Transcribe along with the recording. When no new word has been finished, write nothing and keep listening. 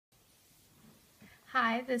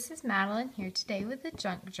Hi, this is Madeline here today with the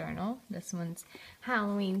Junk Journal. This one's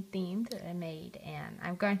Halloween themed that I made, and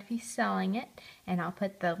I'm going to be selling it, and I'll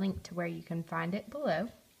put the link to where you can find it below.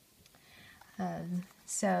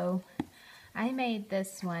 So I made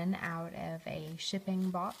this one out of a shipping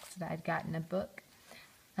box that I'd gotten a book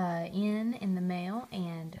in the mail,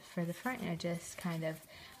 and for the front I just kind of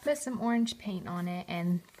put some orange paint on it,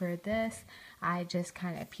 and for this I just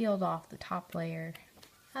kind of peeled off the top layer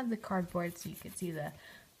of the cardboard so you could see the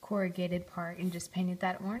corrugated part and just painted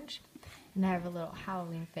that orange. And I have a little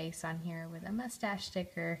Halloween face on here with a mustache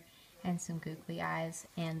sticker and some googly eyes,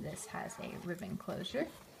 and this has a ribbon closure.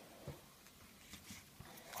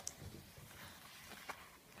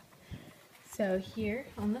 So here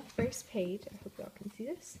on the first page, I hope y'all can see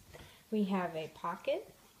this, we have a pocket,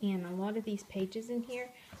 and a lot of these pages in here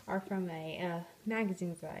are from a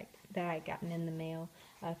magazine that I gotten in the mail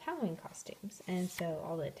of Halloween costumes, and so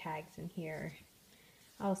all the tags in here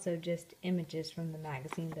are also just images from the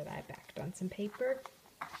magazine that I backed on some paper.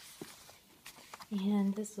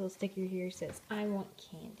 And this little sticker here says, "I want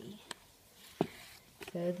candy."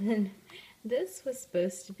 So then this was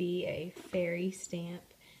supposed to be a fairy stamp,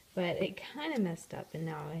 but it kind of messed up, and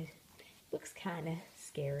now it looks kind of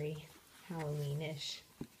scary, Halloweenish.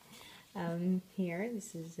 Here,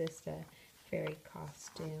 this is just a fairy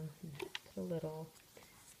costume. Put a little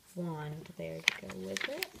wand there to go with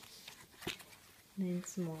it. And then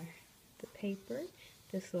some more the paper.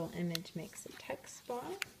 This little image makes a text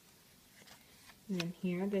spot. And then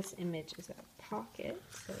here, this image is a pocket,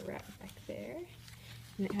 so right back there.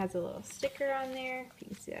 And it has a little sticker on there. You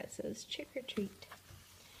can see that it says "Trick or Treat."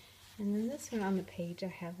 And then this one on the page, I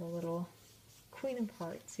have a little Queen of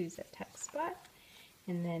Hearts, who's a text spot.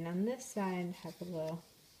 And then on this side, I have a little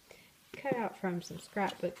cutout from some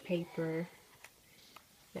scrapbook paper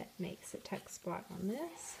that makes a text spot on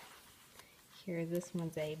this. Here, this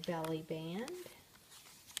one's a belly band.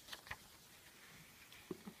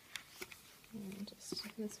 And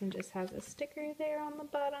this one just has a sticker there on the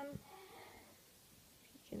bottom.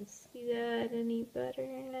 You can see that any better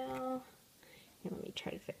now. And let me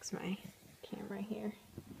try to fix my camera here.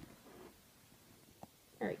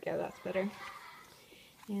 There we go, that's better.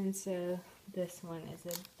 And so this one is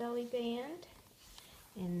a belly band.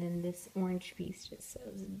 And then this orange piece just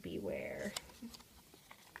says "Beware."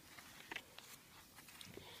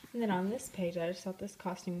 And then on this page, I just thought this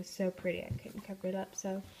costume was so pretty, I couldn't cover it up,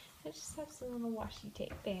 so I just have some little washi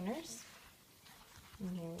tape banners.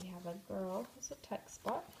 And here we have a girl who's a text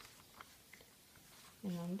spot.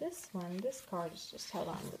 And on this one, this card is just held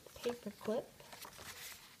on with the paper clip.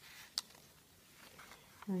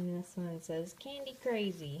 And this one says "Candy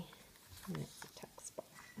Crazy," and it's a text spot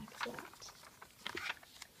like that.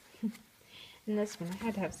 And this one, I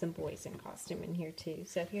had to have some boys in costume in here too.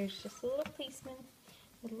 So here's just a little policeman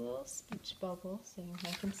with a little speech bubble, so you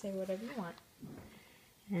can say whatever you want.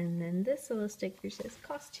 And then this little sticker says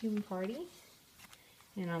 "Costume Party."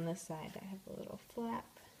 And on this side, I have a little flap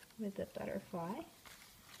with a butterfly.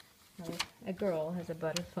 Or a girl has a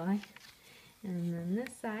butterfly. And then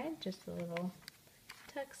this side, just a little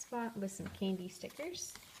text spot with some candy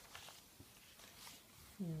stickers.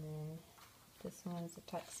 And then this one's a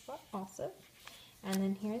text spot also. And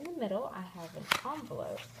then here in the middle, I have an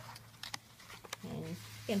envelope. And you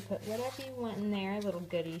can put whatever you want in there, little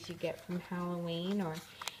goodies you get from Halloween or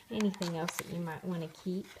anything else that you might want to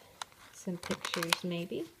keep. Some pictures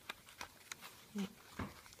maybe. There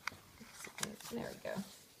we go.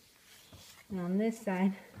 And on this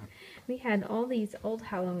side, we had all these old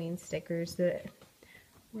Halloween stickers that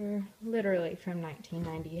were literally from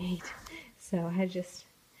 1998. So I just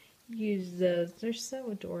used those. They're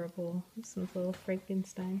so adorable. This one's a little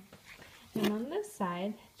Frankenstein. And on this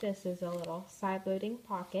side, just is a little side-loading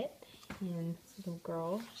pocket. And this little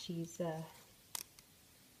girl, she's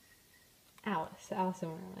Alice in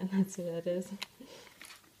Wonderland, that's who that is.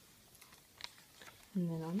 And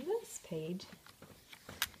then on this page,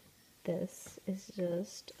 this is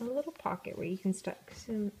just a little pocket where you can stick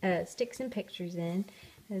some pictures in.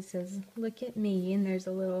 It says "Look at me," and there's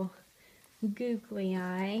a little googly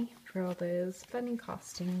eye for all those funny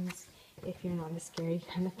costumes if you're not a scary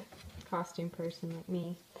kind of costume person like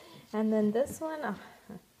me. And then this one,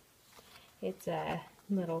 it's a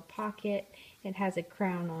little pocket. It has a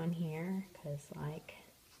crown on here because like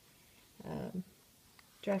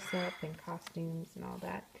dress up and costumes and all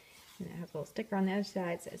that. And it has a little sticker on the other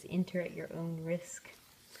side that says "Enter at your own risk."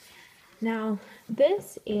 Now,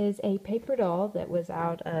 this is a paper doll that was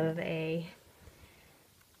out of I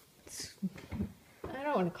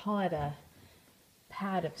don't want to call it a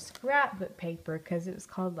pad of scrapbook paper because it was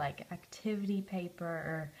called like activity paper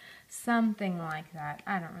or something like that.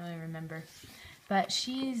 I don't really remember. But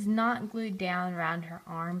she's not glued down around her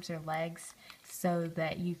arms or legs so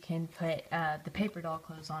that you can put the paper doll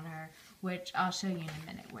clothes on her, which I'll show you in a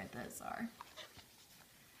minute where those are.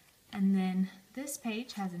 And then this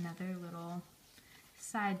page has another little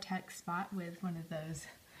side tuck spot with one of those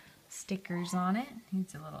stickers on it.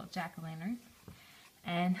 It's a little jack-o'-lantern.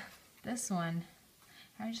 And this one,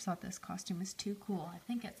 I just thought this costume was too cool. I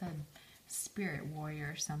think it's a spirit warrior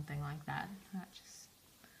or something like that.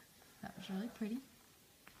 That was really pretty.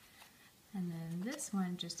 And then this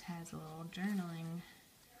one just has a little journaling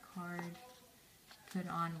card put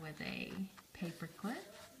on with a paper clip.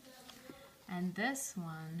 And this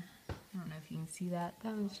one, I don't know if you can see that.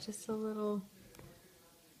 That one's just a little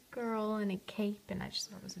girl in a cape, and I just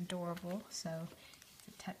thought it was adorable. So it's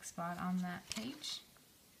a text spot on that page.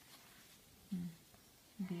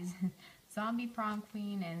 These Zombie Prom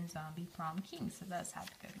Queen and Zombie Prom King, so those have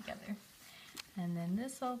to go together. And then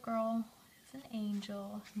this little girl is an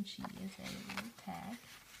angel, and she is a little tag.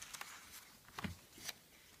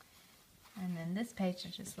 And then this page I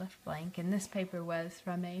just left blank, and this paper was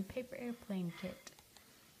from a paper airplane kit.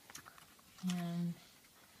 And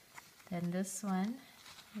then this one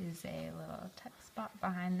is a little text spot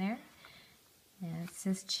behind there, and it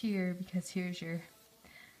says cheer because here's your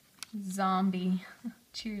zombie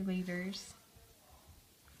cheerleaders.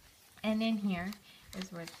 And in here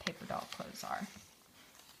is where the paper doll clothes are.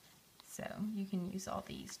 So you can use all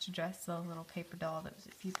these to dress the little paper doll that was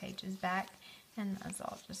a few pages back, and those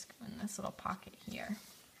all just go in this little pocket here.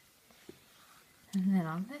 And then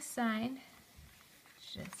on this side,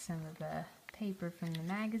 just some of the paper from the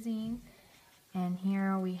magazine. And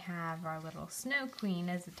here we have our little Snow Queen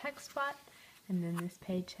as a text spot. And then this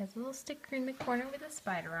page has a little sticker in the corner with a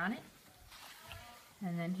spider on it.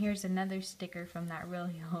 And then here's another sticker from that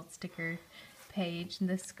really old sticker page. And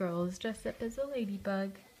this girl is dressed up as a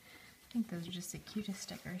ladybug. I think those are just the cutest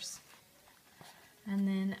stickers. And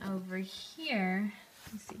then over here,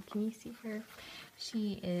 let's see, can you see her?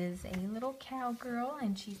 She is a little cowgirl,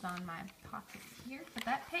 and she's on my pocket here for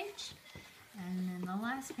that page. And then the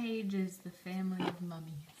last page is the family of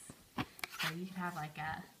mummies. So you could have like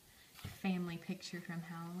a family picture from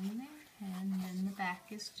Halloween there. And then the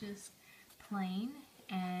back is just plain,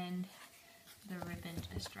 and the ribbon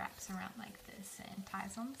just wraps around like this and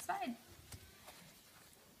ties on the side.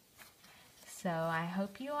 So I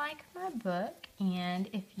hope you like my book, and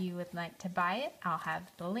if you would like to buy it, I'll have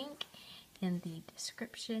the link in the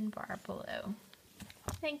description bar below.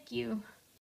 Thank you.